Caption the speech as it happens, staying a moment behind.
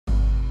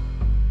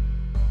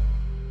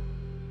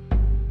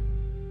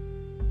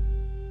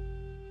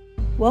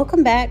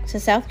Welcome back to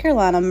South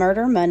Carolina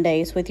Murder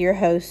Mondays with your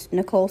host,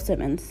 Nicole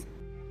Simmons.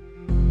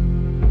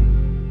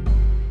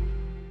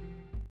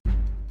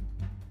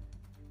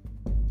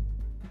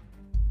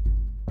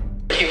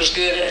 He was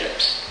good at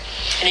it,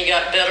 and he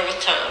got better with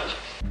time.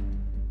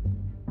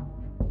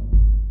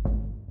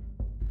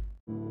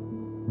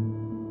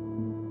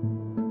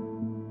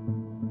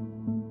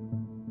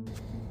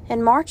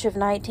 In March of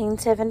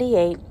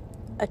 1978,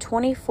 a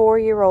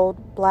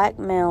 24-year-old black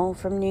male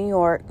from New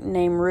York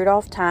named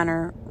Rudolph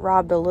Tyner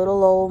robbed a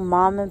little old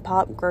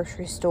mom-and-pop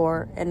grocery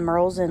store in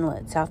Murrells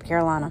Inlet, South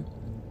Carolina.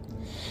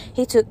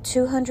 He took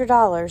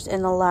 $200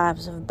 in the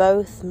lives of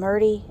both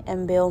Murdy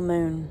and Bill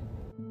Moon.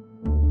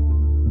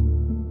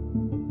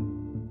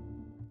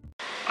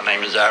 My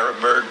name is Ira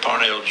Bird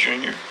Parnell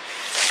Jr.,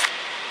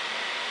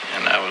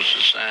 and I was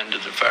assigned to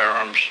the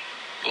firearms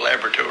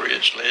laboratory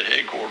at SLED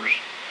headquarters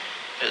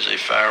as a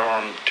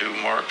firearm to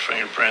mark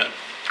fingerprint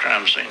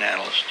crime scene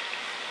analyst,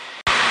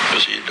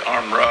 because he had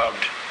armed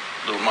robbed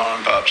a little mom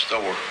and pop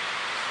store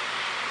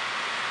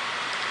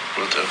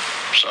with a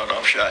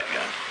sawed-off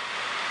shotgun,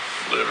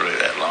 literally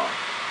that long.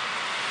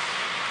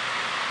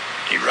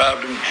 He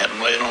robbed him, had him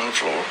laying on the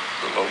floor.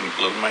 The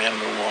little man,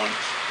 little one,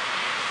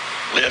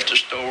 left the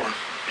store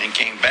and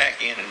came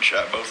back in and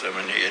shot both of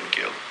them in the head and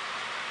killed them.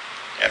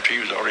 After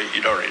he'd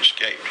already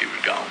escaped, he was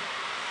gone.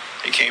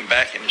 He came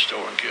back in the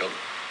store and killed him.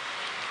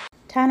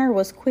 Tyner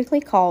was quickly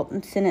caught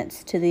and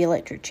sentenced to the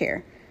electric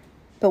chair,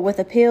 but with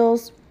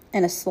appeals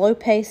and a slow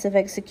pace of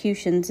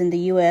executions in the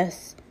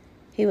U.S.,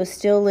 he was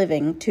still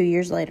living 2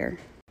 years later.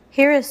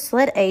 Here is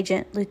SLED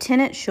agent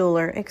Lieutenant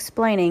Schuler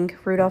explaining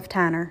Rudolph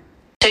Tyner.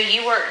 So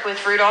you worked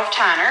with Rudolph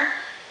Tyner.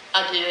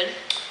 I did.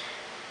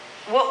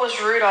 What was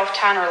Rudolph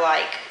Tyner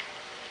like?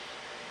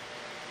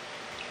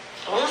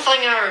 The only thing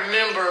I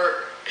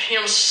remember,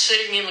 him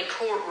sitting in the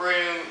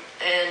courtroom,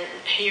 and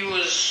he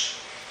was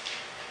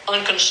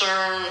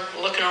unconcerned,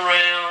 looking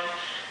around.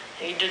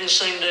 He didn't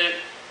seem to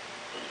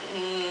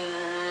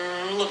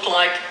look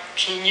like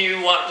he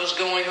knew what was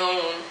going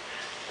on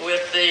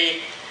with the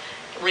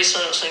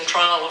resentencing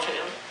trial of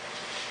him.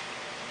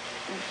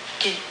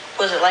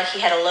 Was it like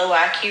he had a low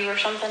IQ or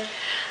something?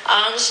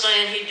 I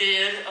understand he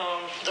did.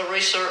 The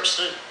research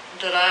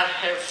that I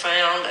have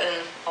found,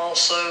 and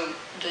also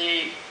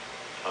the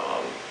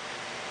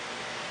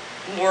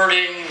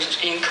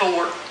wordings in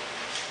court,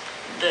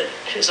 that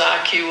his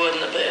IQ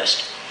wasn't the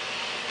best.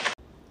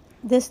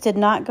 This did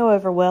not go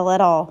over well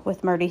at all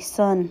with Murdy's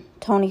son,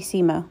 Tony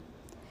Simo.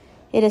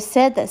 It is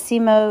said that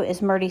Simo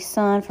is Murdy's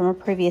son from a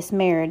previous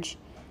marriage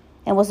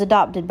and was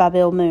adopted by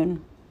Bill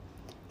Moon.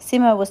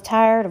 Simo was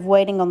tired of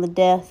waiting on the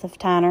death of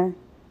Tyner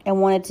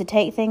and wanted to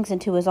take things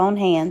into his own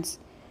hands,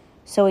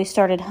 so he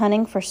started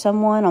hunting for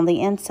someone on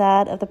the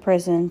inside of the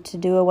prison to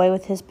do away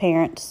with his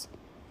parents,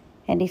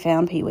 and he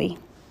found Pee-wee.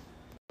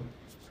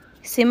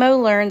 Simo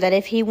learned that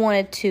if he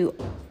wanted to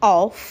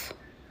off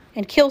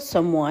and kill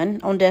someone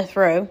on death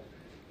row,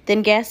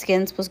 then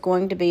Gaskins was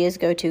going to be his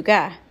go-to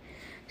guy.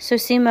 So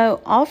Simo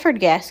offered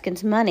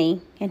Gaskins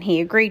money, and he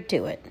agreed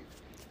to it.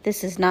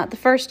 This is not the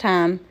first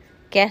time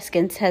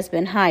Gaskins has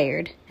been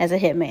hired as a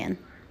hitman.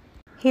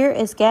 Here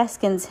is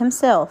Gaskins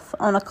himself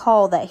on a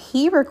call that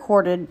he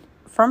recorded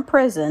from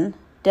prison,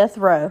 death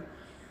row,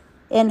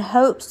 in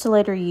hopes to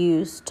later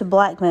use to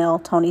blackmail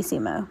Tony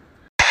Simo.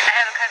 I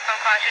have a customer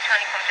call you,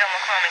 Tony, from Joe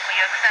McCormick. Will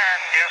you sign?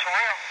 Yes, I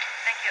will.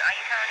 Thank you. Are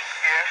you Tony?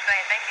 Yes.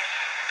 Thank you.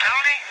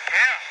 Tony?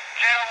 Yeah.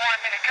 Jenna wanted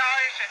me to call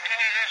you. Said, tell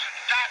you this is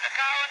the doctor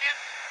calling you.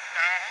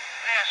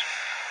 Listen,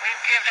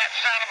 we've given that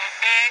son of a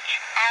bitch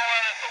all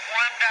of it but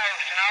one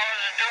dose, and all it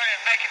is doing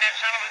is making that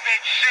son of a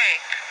bitch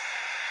sick.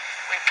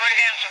 We put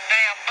it in some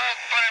damn bug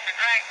for him to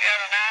drink the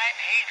other night.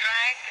 He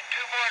drank, and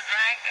two more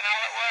drank, and all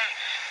it was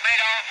made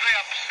all three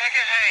of them sick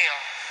as hell.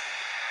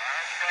 I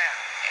understand.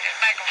 It just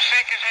make them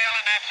sick as hell,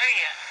 and that's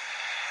it.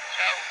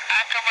 So I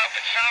come up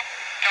with something,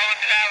 told him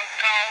that I would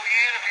call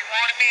you if you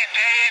wanted me, and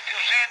tell you if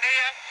you'll send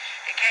it.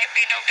 It can't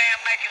be no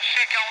damn making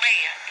sick on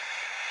it.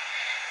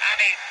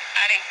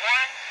 I need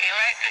one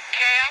electric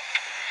cap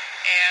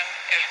and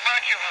as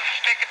much of a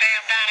stick of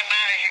damn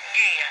dynamite as you can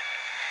get.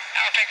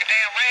 I'll take a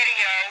damn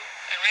radio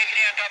and rig it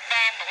into a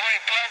bomb to where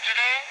he plugs it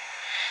in.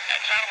 That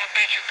son of a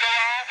bitch will go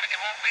off, and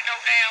there won't be no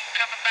damn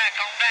coming back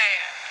on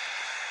that.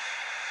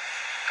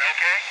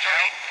 Okay. So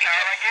how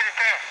do I get it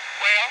there?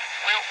 Well,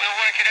 we'll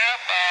work it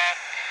up.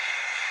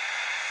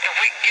 If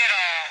we can get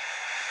a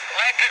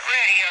electric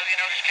radio,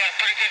 just got a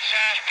pretty good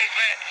size speaker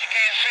that you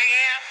can't see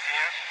in.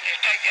 Yeah.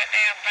 Just take that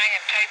damn thing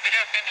and tape it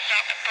up into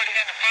something and put it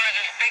in the front of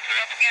the speaker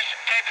up against it,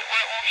 tape it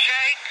where it won't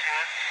shake.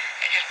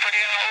 Yeah. And just put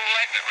it in an old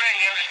electric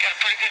radio that's got a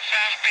pretty good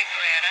size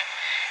speaker in it.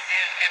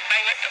 And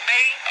mail it to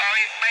me, or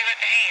you can mail it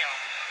to him.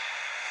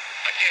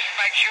 But just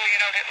make sure,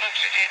 that it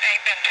looks as it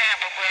ain't been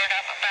tampered with or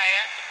nothing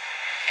bad.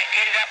 And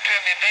get it up to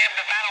him, and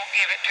damned if I don't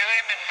give it to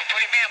him and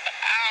put him in, but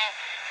I'll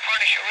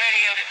furnish a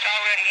radio that's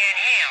already in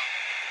him.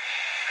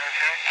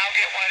 Okay. I'll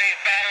get one of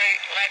these battery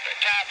electric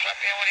types up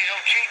in one of these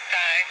old cheap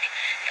things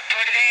and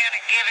put it in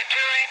and give it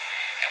to him,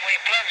 and when he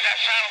plugs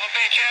that son of a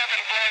bitch up,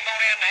 it'll blow him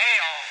on into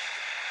hell.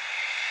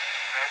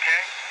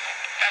 Okay.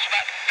 That's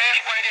about the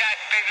best way that I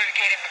can figure to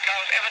get him,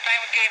 because everything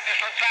we gave him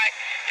just looks like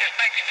just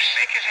makes him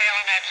sick as hell,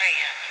 and that's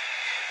it.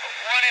 But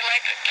one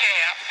electric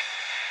cap,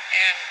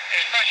 and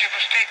as much of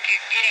a stick you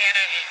can get in,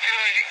 as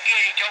pure as you can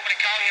get. He told me to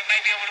call you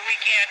maybe over the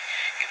weekend.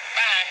 You can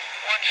find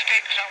one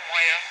stick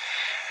somewhere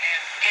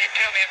and get it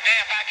to me. And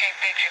damn, if I can't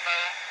fix him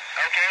up.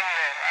 Okay,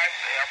 well,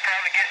 I'll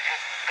probably get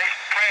these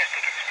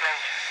plastic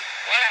explosives.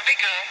 Well, that'd be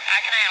good. I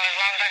can handle it as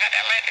long as I got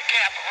that electric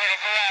cap where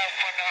it'll go out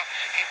when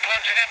he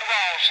plugs it in the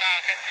wall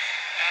socket.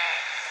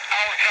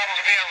 All the trouble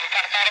will be over. If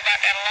I'd thought about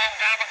that a long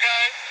time ago,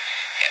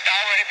 it'd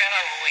already been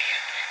over with.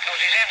 Because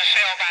he's in a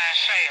cell by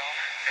himself.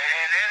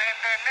 And it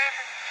ain't done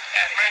nothing?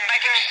 Just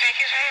make him sick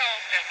as hell.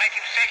 Just make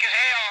him sick as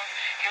hell.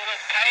 He'll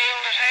look pale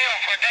as hell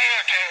for a day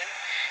or two.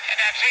 And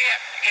that's it.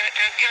 Give it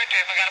to him, give it to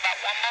him. I got about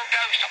one more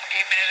dose. I'm going to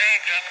give him his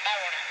eggs in the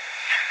morning.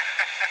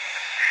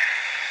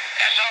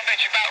 That son of a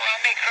bitch about run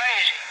me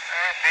crazy.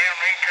 Damn,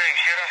 me too.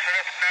 Should I sit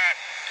up at night?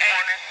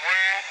 Morning,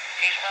 weird.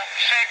 He's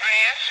wanting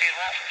cigarettes. He's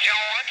wanting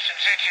joints. And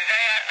since he's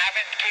that, and I've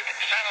been keeping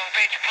the son of a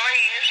bitch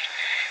pleased.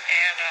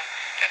 And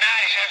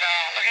tonight he says,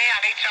 look here, I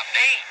need something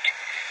to eat.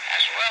 I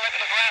said, well, let me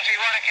look around and see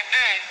what I can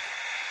do.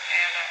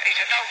 And he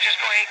said, no, just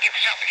go ahead and give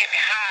me something to get me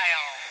high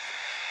on.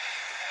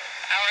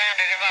 I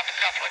rounded him up a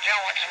couple of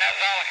joints, and that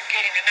was all I could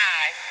get him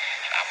tonight.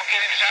 So I'm going to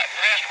give him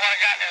the rest of what I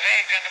got in his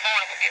eggs in the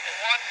morning. We'll get me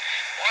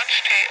one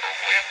stick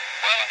with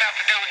well enough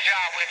to do the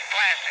job with the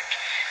plastics,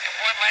 and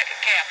one electric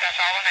cap. That's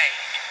all I need.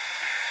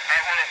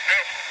 Well,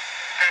 that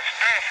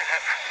stuff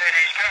that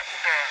he's got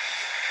with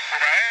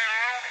the air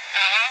on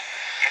it,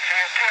 if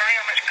he'll tell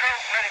him it's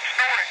cold and let him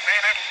snort it,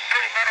 man, that'll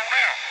pretty much on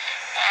out.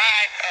 All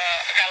right,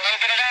 I got a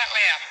little bit of that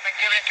left. Been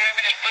giving it to him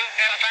in his boot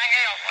and everything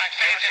else. Like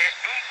I said,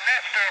 eating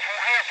that stuff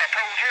won't help. I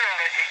told Gerald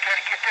that he's got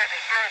to get that in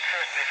his blood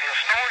system. If he'll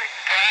snort it,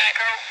 right.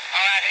 Cold.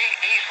 All right,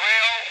 he's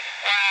real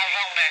wise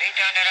on that. He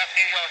done that up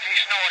in New York. He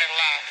snorted a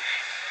lot.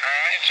 All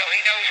right. And so he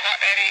knows what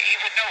that is. He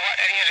would know what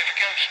that is if he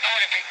goes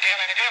snort, if he can tell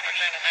any difference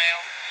in it now.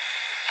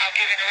 I'll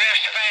give him the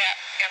rest of that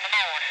in the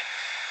morning.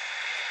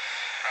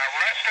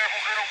 Well, that stuff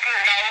will get okay.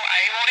 No,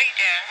 he won't eat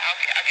that. I'll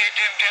get it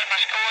to him, tell him I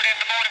scored in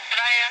the morning for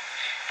that.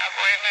 I'll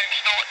go ahead and let him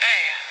snort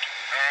that.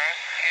 All right.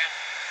 Yeah.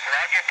 Well,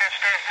 I'll get that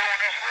stuff going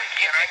this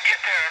weekend. I can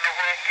get there. I know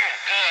where I can get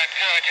it. Good,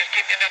 good. Just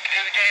get enough to do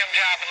the damn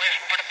job and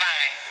listen for the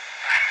bang.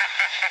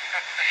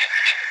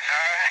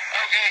 All right.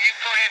 Okay, you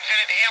can go ahead and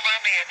send it to him or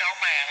me. It don't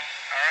matter.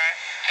 All right.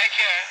 Take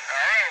care. All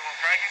right. Well,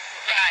 thank you.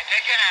 Right.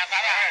 Take care now.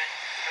 Bye-bye.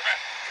 All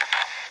right.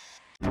 Bye-bye.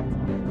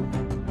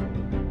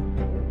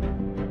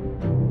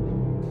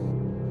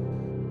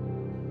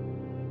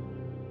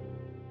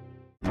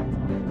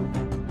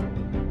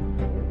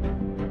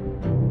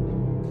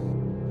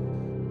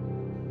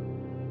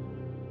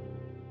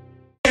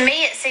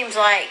 Seems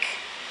like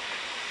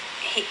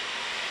he,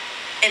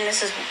 and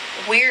this is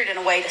weird in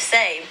a way to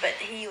say, but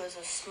he was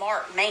a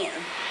smart man.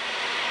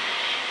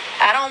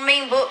 I don't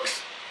mean book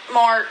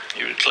smart.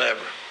 He was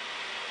clever.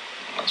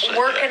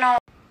 Working on.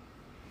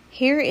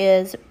 Here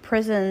is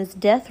prison's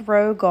death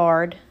row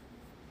guard,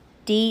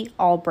 D.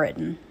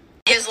 Albritton.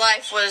 His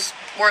life was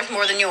worth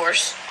more than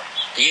yours.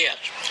 Yes.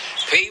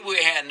 Pee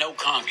Wee had no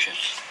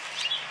conscience.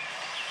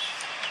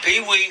 Pee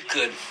Wee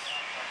could...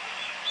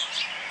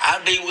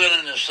 I'd be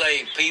willing to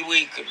say Pee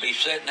Wee could be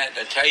sitting at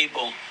the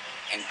table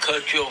and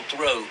cut your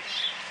throat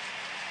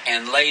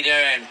and lay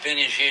there and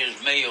finish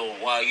his meal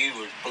while you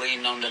was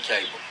bleeding on the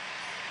table.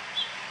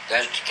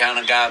 That's the kind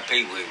of guy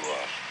Pee Wee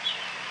was.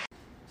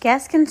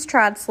 Gaskins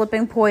tried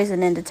slipping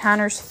poison into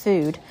Tyner's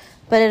food,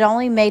 but it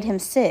only made him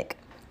sick.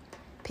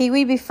 Pee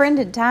Wee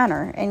befriended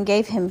Tyner and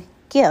gave him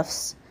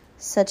gifts,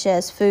 such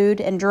as food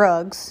and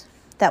drugs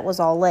that was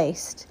all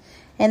laced,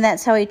 and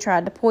that's how he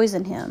tried to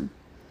poison him.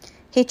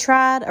 He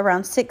tried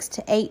around 6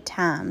 to 8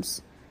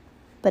 times,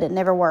 but it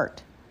never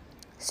worked.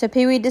 So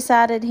Pee Wee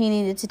decided he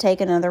needed to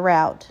take another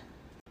route.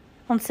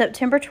 On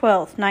September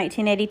 12th,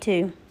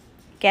 1982,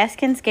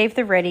 Gaskins gave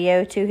the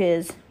radio to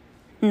his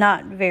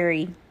not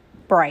very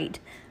bright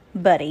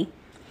buddy.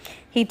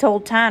 He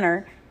told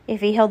Tyner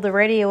if he held the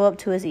radio up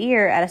to his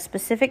ear at a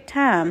specific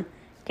time,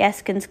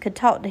 Gaskins could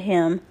talk to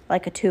him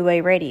like a two-way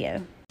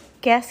radio.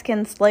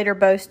 Gaskins later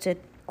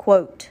boasted,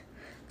 quote,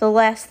 "The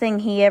last thing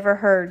he ever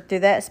heard through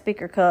that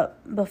speaker cup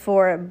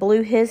before it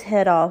blew his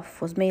head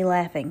off was me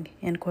laughing,"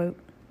 end quote.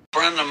 A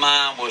friend of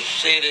mine was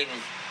sitting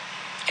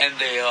in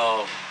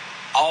the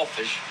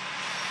office,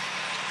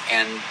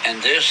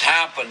 and this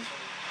happened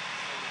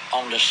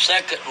on the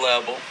second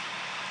level,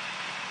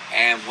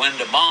 and when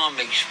the bomb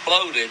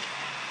exploded,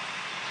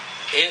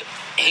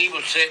 he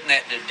was sitting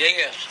at the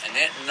desk, and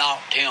it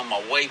knocked him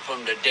away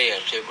from the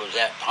desk. It was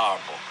that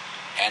powerful,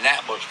 and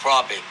that was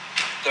probably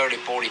 30,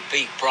 40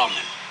 feet from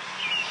him.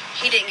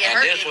 He didn't get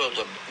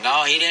hurt?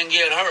 No, he didn't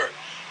get hurt.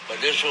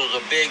 But this was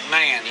a big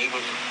man. He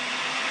was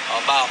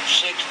about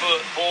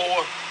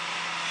 6'4",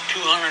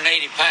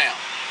 280 pounds.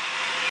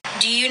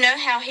 Do you know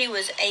how he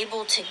was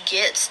able to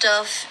get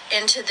stuff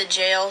into the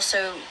jail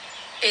so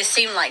it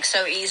seemed like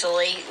so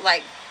easily,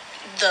 like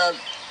the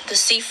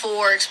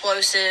C4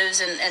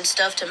 explosives and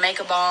stuff to make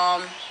a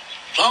bomb?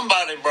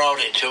 Somebody brought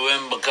it to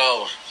him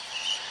because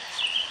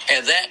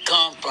And that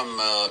come from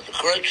the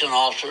correction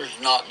officers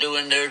not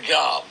doing their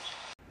job.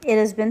 It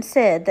has been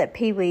said that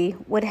Pee Wee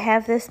would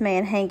have this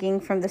man hanging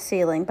from the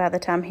ceiling by the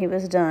time he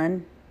was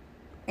done,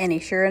 and he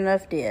sure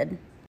enough did.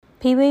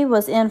 Pee Wee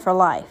was in for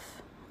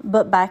life,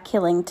 but by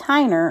killing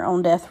Tyner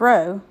on death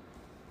row,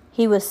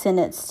 he was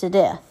sentenced to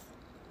death.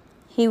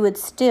 He would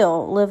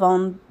still live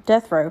on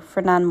death row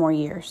for 9 more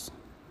years.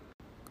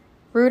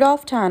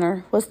 Rudolph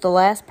Tyner was the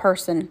last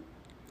person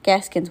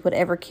Gaskins would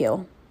ever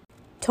kill.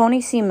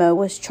 Tony Simo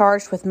was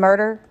charged with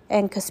murder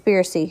and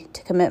conspiracy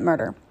to commit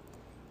murder.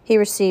 He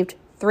received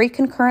 3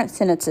 concurrent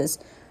sentences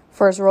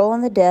for his role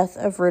in the death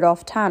of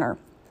Rudolph Tyner.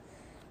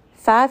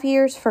 5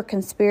 years for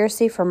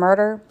conspiracy for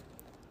murder,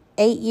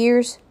 8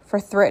 years for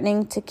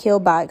threatening to kill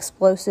by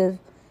explosive,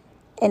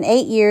 and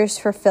 8 years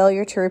for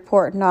failure to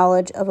report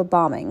knowledge of a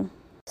bombing.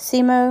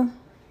 Simo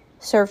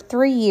served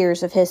 3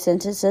 years of his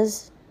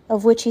sentences,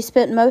 of which he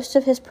spent most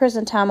of his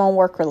prison time on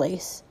work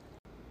release.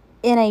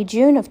 In a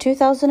June of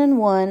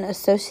 2001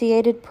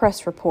 Associated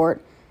Press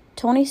report,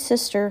 Tony's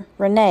sister,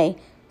 Renee,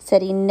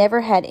 said he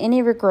never had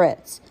any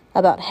regrets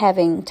about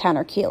having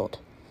Tyner killed.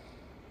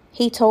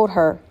 He told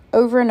her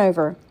over and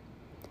over,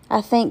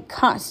 "I think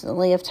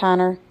constantly of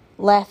Tyner,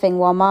 laughing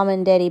while Mom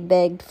and Daddy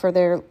begged for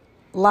their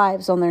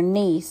lives on their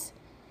knees.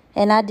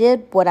 And I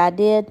did what I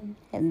did,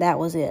 and that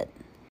was it."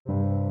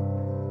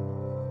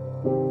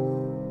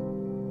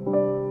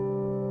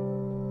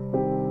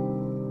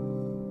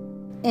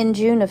 In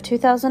June of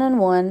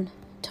 2001,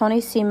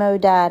 Tony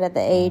Simo died at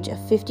the age of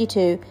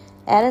 52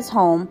 at his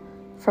home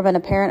from an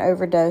apparent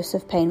overdose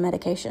of pain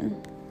medication.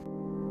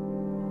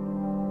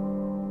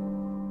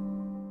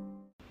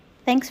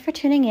 Thanks for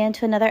tuning in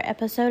to another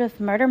episode of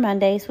Murder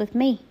Mondays with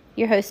me,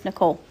 your host,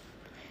 Nicole.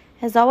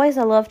 As always,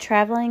 I love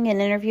traveling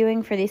and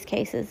interviewing for these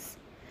cases.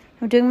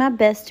 I'm doing my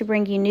best to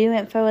bring you new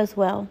info as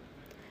well.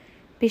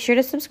 Be sure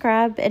to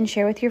subscribe and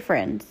share with your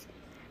friends.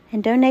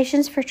 And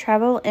donations for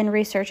travel and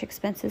research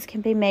expenses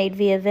can be made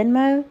via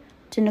Venmo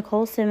to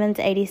Nicole Simmons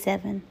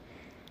 87.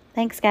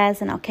 Thanks,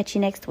 guys, and I'll catch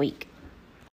you next week.